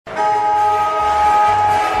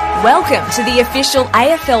Welcome to the official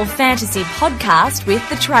AFL Fantasy podcast with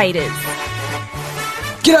the Traders.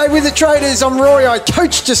 G'day with the Traders, I'm Rory, I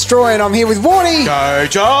coach Destroy, and I'm here with Warnie.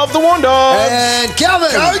 Coach of the Wanderers. And Calvin.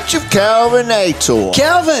 Coach of Calvinator.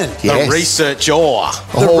 Calvin. The researcher.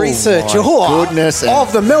 The researcher goodness.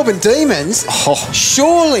 Of the Melbourne Demons. Oh.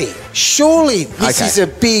 Surely this is a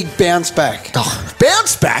big bounce back. Oh,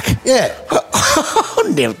 bounce back? Yeah. I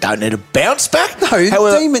don't need a bounce back. No,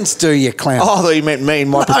 the Demons do, you clown. Oh, I thought you meant me and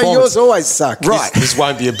my performance. yours always suck. Right. This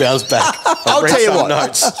won't be a bounce back. I'll tell you what.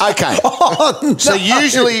 Notes. Okay. Oh, no. So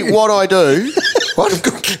usually what I do... What?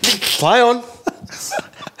 Play on.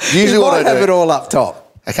 Usually you what might I do... have it all up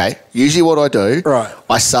top. Okay. Usually what I do... Right.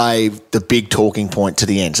 I save the big talking point to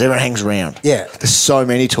the end. So everyone hangs around. Yeah. There's so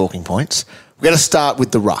many talking points. We're going to start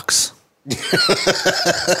with the rucks.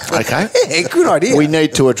 Okay? Yeah, good idea. We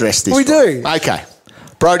need to address this. We do. Okay.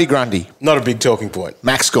 Brodie Grundy. Not a big talking point.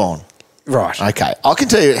 Max gone. Right. Okay. I can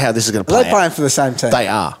tell you how this is going to Are play they out. playing for the same team? They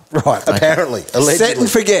are. Right. Apparently. Allegedly. Set and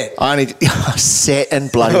forget. I need set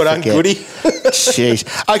and bloody Well done, forget. Goody. Jeez.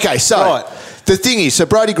 Okay, so Right. the thing is, so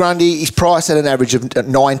Brodie Grundy is priced at an average of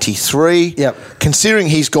 93. Yep. Considering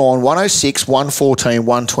he's gone 106, 114,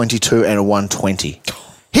 122 and a 120.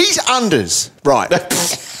 He's unders. Right.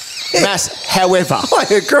 Mass, however. I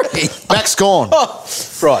agree. Max gone.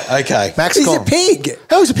 Right, okay. Max He's gone. a pig.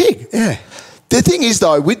 Oh, he's a pig. Yeah. The thing is,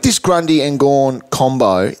 though, with this Grundy and Gawn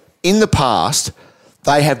combo, in the past,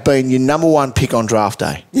 they have been your number one pick on draft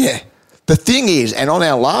day. Yeah. The thing is, and on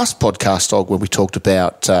our last podcast, Dog, when we talked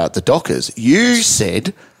about the Dockers, you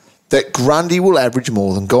said that Grundy will average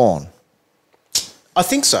more than Gawn. I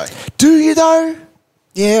think so. Do you, though?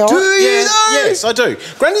 Yeah. Do you, Yeah, though? yes, I do.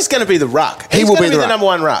 Grundy's going to be the ruck. He's will going be to the the ruck. number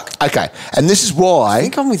one ruck. Okay, and this is why... I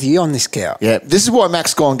think I'm with you on this, Cow. Yeah, this is why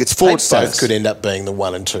Max Gawn gets They forward both status. could end up being the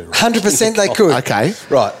 1 and 2. 100% they could. Okay.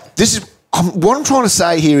 Right. This is... what I'm trying to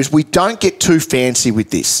say here is we don't get too fancy with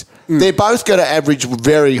this. They're both going to average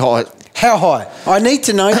very high... How high? I need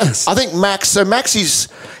to know this. I think Max... So Max is...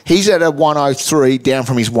 He's at a 103 down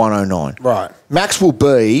from his 109. Right. Max will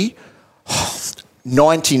be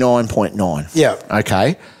 99.9. Yeah.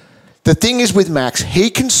 Okay. The thing is with Max, he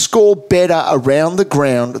can score better around the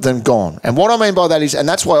ground than Gawn. And what I mean by that is... And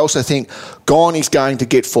that's why I also think Gawn is going to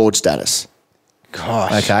get forward status.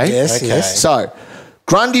 Gosh. Okay? Yes, Okay. yes. So...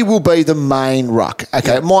 Grundy will be the main ruck.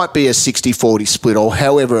 Okay, It might be a 60-40 split or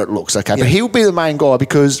however it looks, okay? But he will be the main guy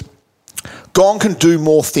because Gawn can do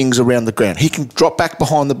more things around the ground. He can drop back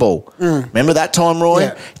behind the ball. Remember that time, Roy?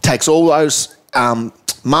 Yeah. He takes all those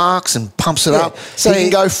marks and pumps it up. So he can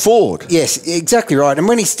go forward. Yes, exactly right. And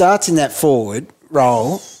when he starts in that forward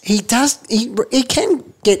role, he can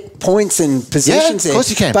get points and positions Yeah, of course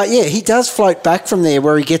he can. But yeah, he does float back from there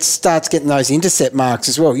where he starts getting those intercept marks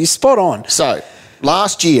as well. You're spot on. So,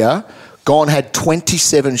 last year, Gawn had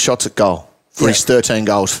 27 shots at goal for his 13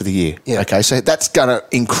 goals for the year. Yeah. Okay, so that's going to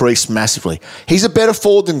increase massively. He's a better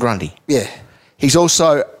forward than Grundy. Yeah. He's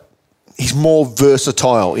more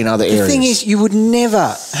versatile in other areas. The thing is, you would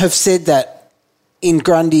never have said that in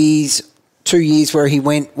Grundy's 2 years where he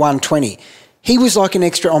went 120. He was like an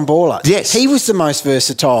extra on-baller. Yes. He was the most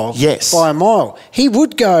versatile Yes. by a mile. He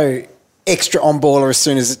would go extra on-baller as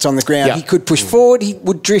soon as it's on the ground. Yeah. He could push forward. He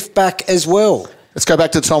would drift back as well. Let's go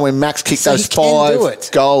back to the time when Max kicked So those he can do 5 it.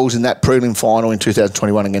 goals in that prelim final in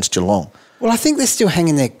 2021 against Geelong. Well, I think they're still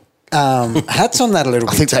hanging their hats on that a little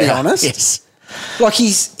bit, to be honest. Yes. Like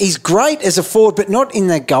he's great as a forward, but not in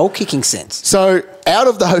the goal-kicking sense. So, out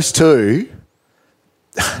of those two,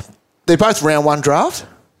 they're both round one draft?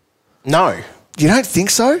 No. You don't think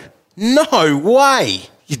so? No way.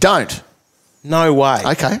 You don't? No way.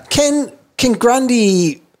 Okay. Can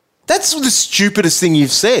Grundy... That's the stupidest thing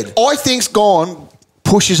you've said. I think's gone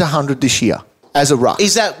pushes 100 this year as a ruck.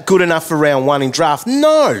 Is that good enough for round 1 in draft?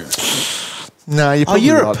 No. No, you're probably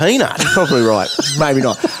you're right. a peanut. You're probably right. Maybe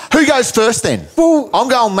not. Who goes first then? Well- I'm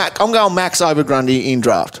going Max over Grundy in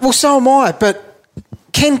draft. Well, so am I, but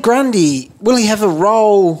can Grundy... Will he have a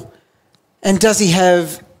role and does he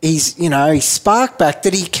have... his spark back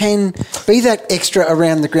that he can be that extra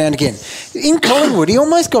around the ground again. In Collingwood, he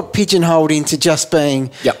almost got pigeonholed into just being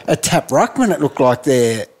a tap ruckman, it looked like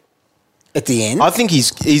there at the end. I think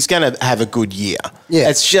he's going to have a good year. Yeah.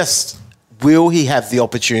 It's just, will he have the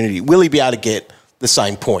opportunity? Will he be able to get the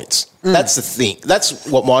same points? That's the thing. That's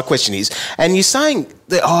what my question is. And you're saying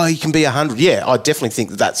that, he can be 100. Yeah, I definitely think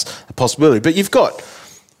that's a possibility. But you're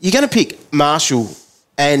going to pick Marshall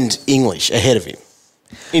and English ahead of him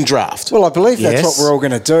in draft. Well, I believe that's Yes. what we're all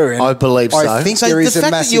going to do. And I believe so. I think So there the is a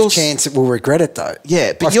fact that massive you're- chance that we'll regret it, though.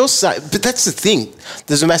 Yeah, but you're saying, but that's the thing.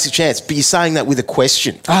 There's a massive chance, but you're saying that with a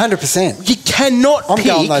question. 100%. You cannot I'm pick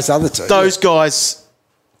going those other two, those guys.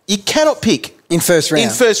 You cannot pick In first round. in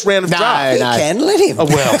first round of No, draft. no. He can, let him. Oh,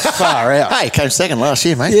 well, far out. Hey, he came second last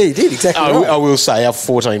year, mate. Yeah, he did, exactly right. I will say our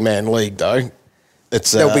 14-man league, though,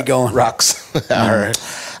 it's They'll be gone. Rucks.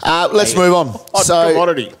 Let's move on. Hot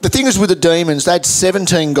commodity. The thing is with the Demons, they had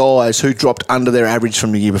 17 guys who dropped under their average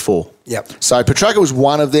from the year before. Yep. So Petrarca was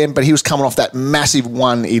one of them, but he was coming off that massive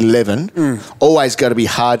 111. Always got to be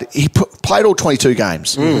hard. He played all 22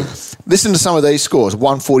 games. Listen to some of these scores: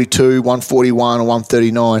 142, 141, or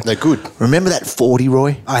 139. They're good. Remember that 40,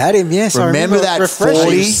 Roy? I had him, yes. I Remember that refreshing.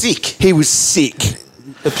 40? He was sick. He was sick.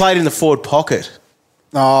 They played in the forward pocket.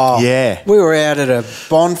 Oh, Yeah. We were out at a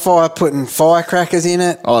bonfire putting firecrackers in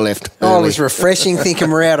it. I left. Oh, it early. was refreshing,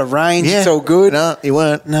 thinking we're out of range. Yeah. It's all good. No, you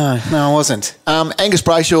weren't. No, I wasn't. Angus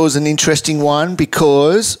Brayshaw is an interesting one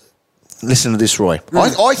because, listen to this, Roy.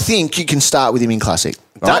 I think you can start with him in Classic.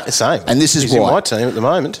 Right? The same. And this is He's why. in my team at the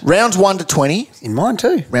moment. Rounds 1 to 20. In mine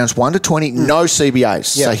too. Rounds 1 to 20, no CBAs.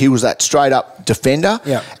 So Yeah. he was that straight up defender,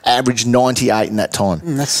 Yeah. averaged 98 in that time.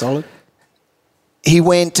 That's solid. He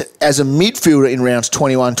went as a midfielder in rounds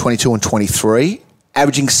 21, 22 and 23,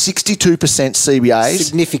 averaging 62% CBAs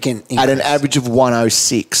Significant at an increase. average of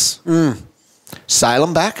 106.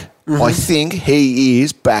 Salem back. I think he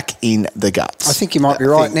is back in the guts. I think you might be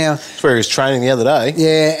right now. That's where he was training the other day.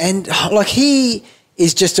 Yeah, and like he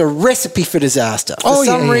is just a recipe for disaster. For Oh,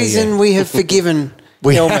 yeah, some yeah, reason, yeah. we have forgiven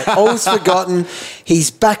Helmet. All's forgotten. He's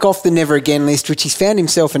back off the never again list, which he's found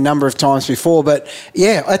himself a number of times before. But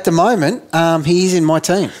yeah, at the moment, he is in my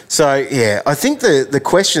team. So, yeah, I think the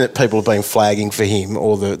question that people have been flagging for him,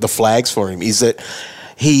 or the flags for him, is that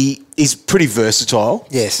he is pretty versatile.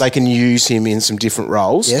 Yes. They can use him in some different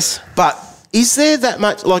roles. Yes. But is there that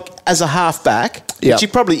much, like, as a half-back, Yep. which he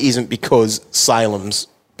probably isn't because Salem's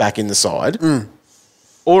back in the side,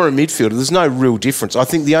 or a midfielder, there's no real difference. I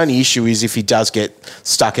think the only issue is if he does get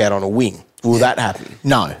stuck out on a wing. Will that happen?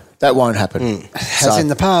 No, that won't happen. Has in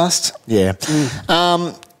the past. Yeah.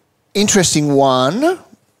 Interesting one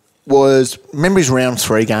was, remember his round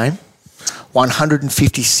 3 game?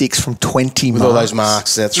 156 from 20 With marks. all those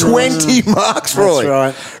marks, that's right. 20 marks, Roy.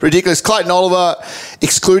 right. Ridiculous. Clayton Oliver,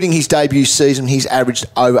 excluding his debut season, he's averaged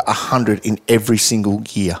over 100 in every single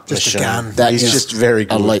year. Just a gun. That He's is just very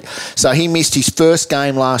good. elite. So he missed his first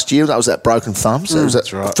game last year. That was that broken thumb. So it was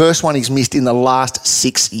That's right. the first one he's missed in the last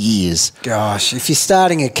 6 years. Gosh, if you're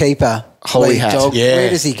starting a keeper, Holy lead hat. dog, Yeah. where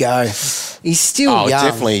does he go? He's still Oh, young.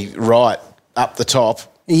 definitely right up the top.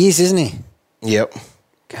 He is, isn't he? Yep.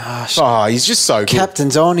 Gosh. Oh, he's just so good.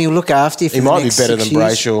 Captain's on. He'll look after you for He the might be next better 6 than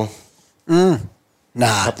years. Brayshaw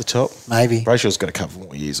Nah, up the top. maybe. Brayshaw's got a couple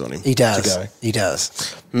more years on him. He does. To go. He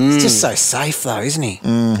does. He's just so safe, though, isn't he?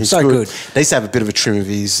 He's so good. Needs to have a bit of a trim of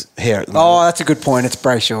his hair at the Oh, moment. that's a good point. It's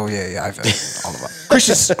Brayshaw, yeah, over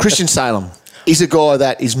Oliver. Christian Salem. He's a guy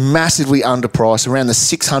that is massively underpriced, around the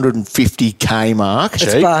 650K mark.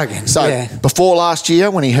 It's a bargain. So yeah. before last year,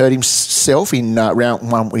 when he hurt himself in round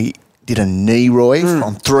 1, when he did a knee, Roy,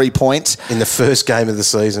 on 3 points, In the first game of the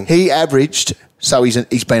season. he averaged, so he's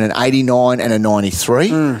been an 89 and a 93.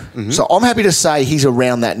 So I'm happy to say he's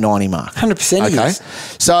around that 90 mark. 100% he is.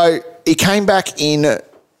 So he came back in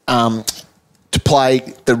to play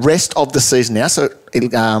the rest of the season now, so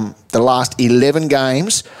the last 11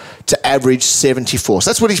 games to average 74. So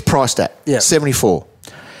that's what he's priced at, Yeah. 74.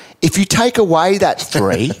 If you take away that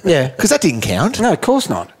 3, Yeah. because that didn't count, No, of course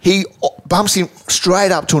not. he bumps him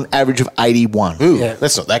straight up to an average of 81. Ooh, Yeah.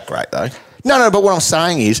 that's not that great, though. No, but what I'm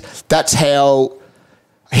saying is that's how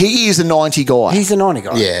he is a 90 guy. He's a 90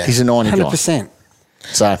 guy. Yeah. He's a 90 guy. 100%.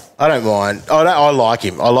 So I don't mind. I like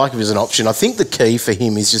him. I like him as an option. I think the key for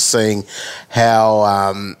him is just seeing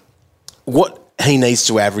how what he needs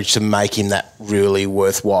to average to make him that really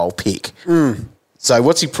worthwhile pick. So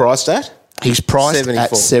what's he priced at? he's priced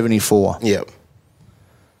at 74. Yep.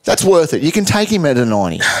 That's worth it. You can take him at a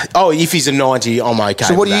 90. Oh, if he's a 90, I'm okay.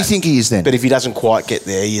 So what with do you that. think he is then? But if he doesn't quite get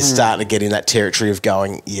there, you're starting to get in that territory of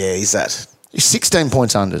going, yeah, he's that. He's 16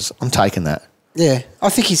 points unders. I'm taking that. Yeah, I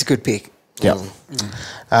think he's a good pick. Yep.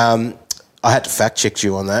 I had to fact check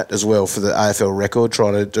you on that as well for the AFL record,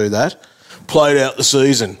 trying to do that. Played out the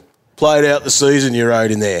season, you wrote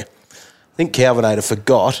in there. I think Calvinator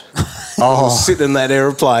forgot. I was sitting in that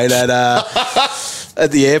aeroplane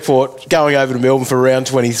at the airport going over to Melbourne for round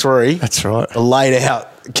 23. That's right. I laid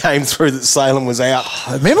out, came through that Salem was out.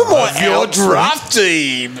 Remember my Your out- draft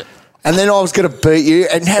team. And then I was going to beat you,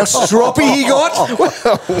 and how stroppy he got.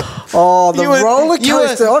 Oh, the roller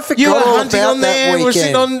coaster. I forgot you were all hunting about on that there. We're weekend.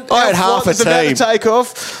 sitting on I had our half flight a was about to team. take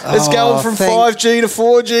off. It's going from thank 5G to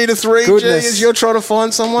 4G to 3G goodness. as you're trying to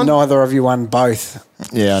find someone. Neither of you won both.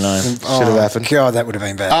 Yeah, I know. Should have happened. God, that would have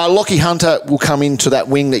been bad. Lockie Hunter will come into that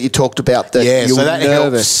wing that you talked about. That Yeah, you're so that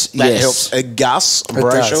nervous. helps. That Yes. helps Gus does.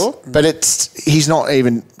 Brayshaw. But he's not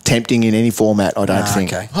even tempting in any format, I don't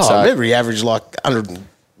think. okay. Oh, I remember he averaged like 100.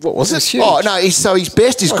 What was That's it? huge. Oh no! His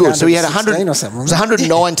best is Like good. So he had 116 100 or something, It was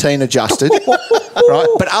 119 adjusted, right?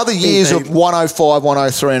 But other years of 105,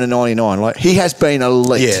 103, and a 99, like he has been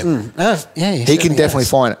elite. Yeah. Yeah, He can definitely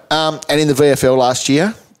find it. And in the VFL last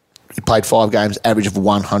year, he played 5 games, average of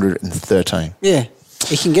 113. Yeah,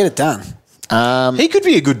 he can get it done. He could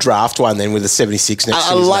be a good draft one then with a 76 next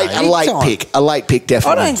to his name. A late pick,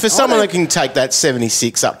 definitely. For someone that can take that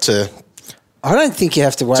 76 up to... I don't think you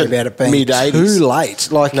have to worry To about it being mid-80s. too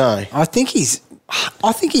late. Like, No. I think he's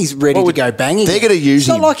ready to go banging. They're gonna use It's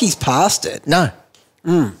him. not like he's past it. No.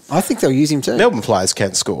 I think they'll use him too. Melbourne players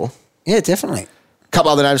can score. Yeah, definitely.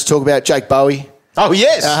 Couple other names to talk about. Jake Bowie. Oh,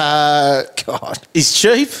 yes. God. He's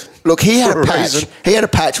cheap. Look, he had For a a patch. reason. He had a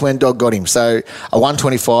patch when Dog got him. So a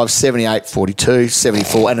 125, 78, 42,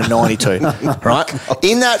 74, and a 92. Right?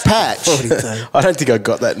 In that patch. I don't think I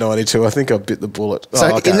got that 92. I think I bit the bullet. So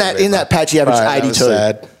I can't in that patch, he averaged Right, that was 82.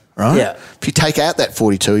 sad. Right? Yeah. If you take out that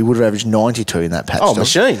 42, he would have averaged 92 in that patch. Oh, Dog.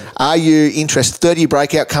 machine. Are you interested? 30-year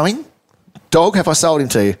breakout coming? Dog, have I sold him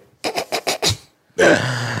to you?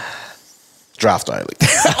 Draft only.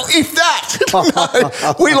 If that.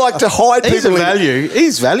 No, we like to hide He's a people. value.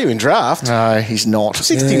 He's value in draft. No, he's not.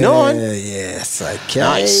 69. Yes, okay.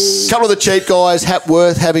 Nice. Couple of the cheap guys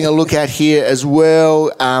worth having a look at here as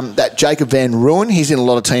well. That Jacob Van Rooyen, he's in a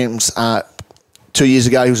lot of teams. 2 years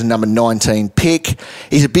ago, he was a number 19 pick.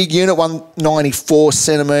 He's a big unit, 194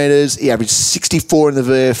 centimetres. He averaged 64 in the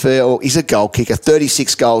VFL. He's a goal kicker,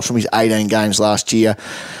 36 goals from his 18 games last year.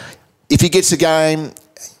 If he gets a game,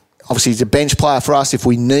 obviously he's a bench player for us if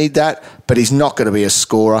we need that, but he's not going to be a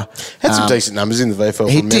scorer. Had some decent numbers in the VFL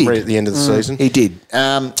he from memory did. at the end of the season. He did.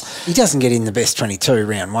 He doesn't get in the best 22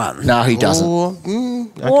 round one. No, he doesn't.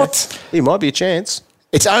 Okay. What? He might be a chance.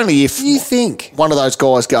 It's only if You think? one of those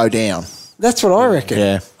guys go down. That's what I reckon.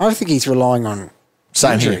 Yeah. I think he's relying on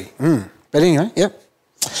Same injury. here. But anyway, yep.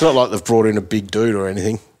 It's not like they've brought in a big dude or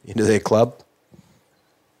anything into their club.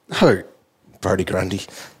 Who? Brody Grundy.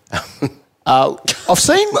 I've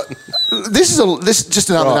seen this is just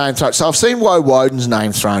another Right. name thrown. So I've seen Woe Woden's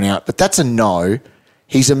name thrown out, but that's a no.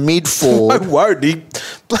 He's a mid forward. Won't he?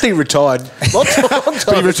 Bloody retired. Long But he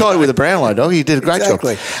time. retired with a Brownlow dog. He did a great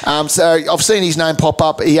Exactly. job. So I've seen his name pop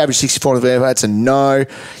up. He averaged 64 in the VFL. That's a no.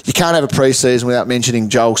 You can't have a pre-season without mentioning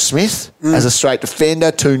Joel Smith as a straight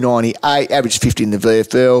defender, 298, averaged 50 in the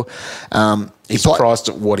VFL. He's surprised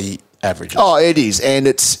at what he averages. Oh, it is, and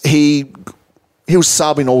he was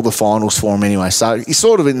subbing all the finals for him anyway. So he's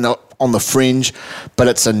sort of on the fringe, but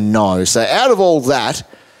it's a no. So out of all that,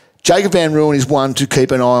 Jacob Van Rooyen is one to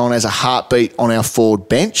keep an eye on as a heartbeat on our forward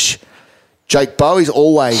bench. Jake Bowie's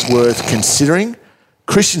always worth considering.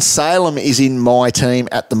 Christian Salem is in my team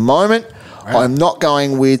at the moment. Wow. I'm not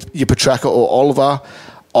going with your Petrarca or Oliver.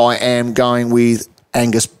 I am going with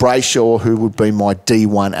Angus Brayshaw, who would be my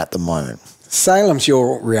D1 at the moment. Salem's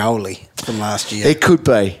your Rioli from last year. It could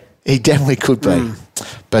be. He definitely could be.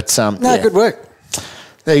 But No, good work.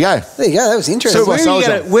 There you go. There you go. That was interesting. So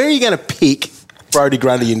where are you going to pick Brody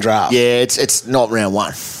Grundy in draft? Yeah, it's not round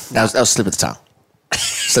one. That was slip of the tongue.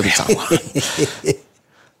 Slip of the tongue.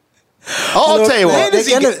 I'll tell you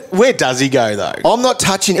what. Where does he go though? I'm not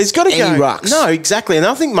touching He's got to any go. rucks. No, exactly. And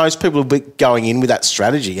I think most people will be going in with that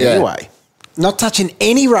strategy anyway. Not touching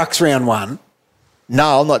any rucks round one.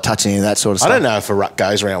 No, I'm not touching any of that sort of I stuff. don't know if a ruck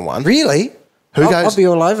goes round one. Really? Who goes? I'd be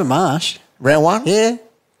all over Marsh. Round one? Yeah.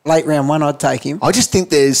 Late round one, I'd take him. I just think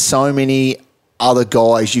there's so many other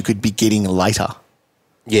guys you could be getting later.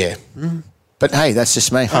 Yeah. But hey, that's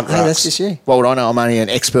just me. Hey, that's just you. What would I know? I'm only an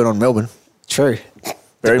expert on Melbourne. True.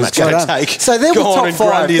 Very It's much. gonna Well done. take So there'll be Gawn top and five.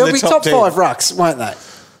 Grundy in There'll the be top top 10. five rucks, won't they?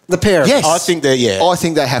 The pair of Yes. us. I think that, yeah. I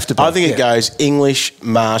think they have to be. I think it goes English,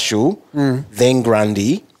 Marshall, then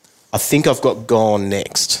Grundy. I think I've got Gawn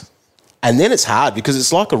next. And then it's hard because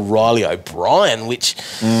it's like a Riley O'Brien, which,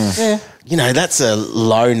 Yeah. you know, that's a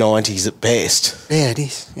low 90s at best. Yeah, it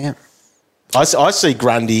is. Yeah. I see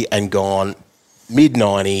Grundy and Gawn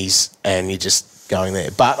mid-90s and you're just going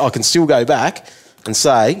there. But I can still go back and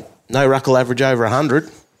say no ruck will average over 100.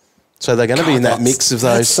 So they're going to be in that mix of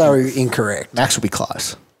That's those. so incorrect. Max will be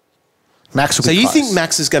close. Max will So be you close. think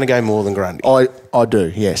Max is going to go more than Grundy? I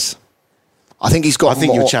do, yes. I think he's got I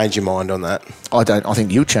think more. you'll change your mind on that. I don't. I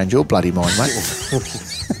think you'll change your bloody mind, mate.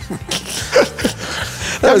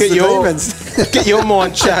 That was Get the your, demons. get your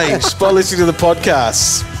mind changed by listening to the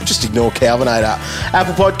podcast. just ignore Calvinator.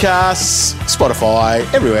 Apple Podcasts, Spotify,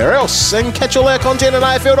 everywhere else. And catch all our content at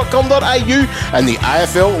afl.com.au and the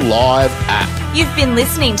AFL Live app. You've been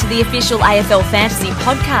listening to the official AFL Fantasy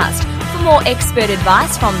podcast. For more expert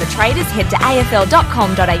advice from the traders, head to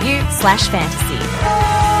afl.com.au/fantasy.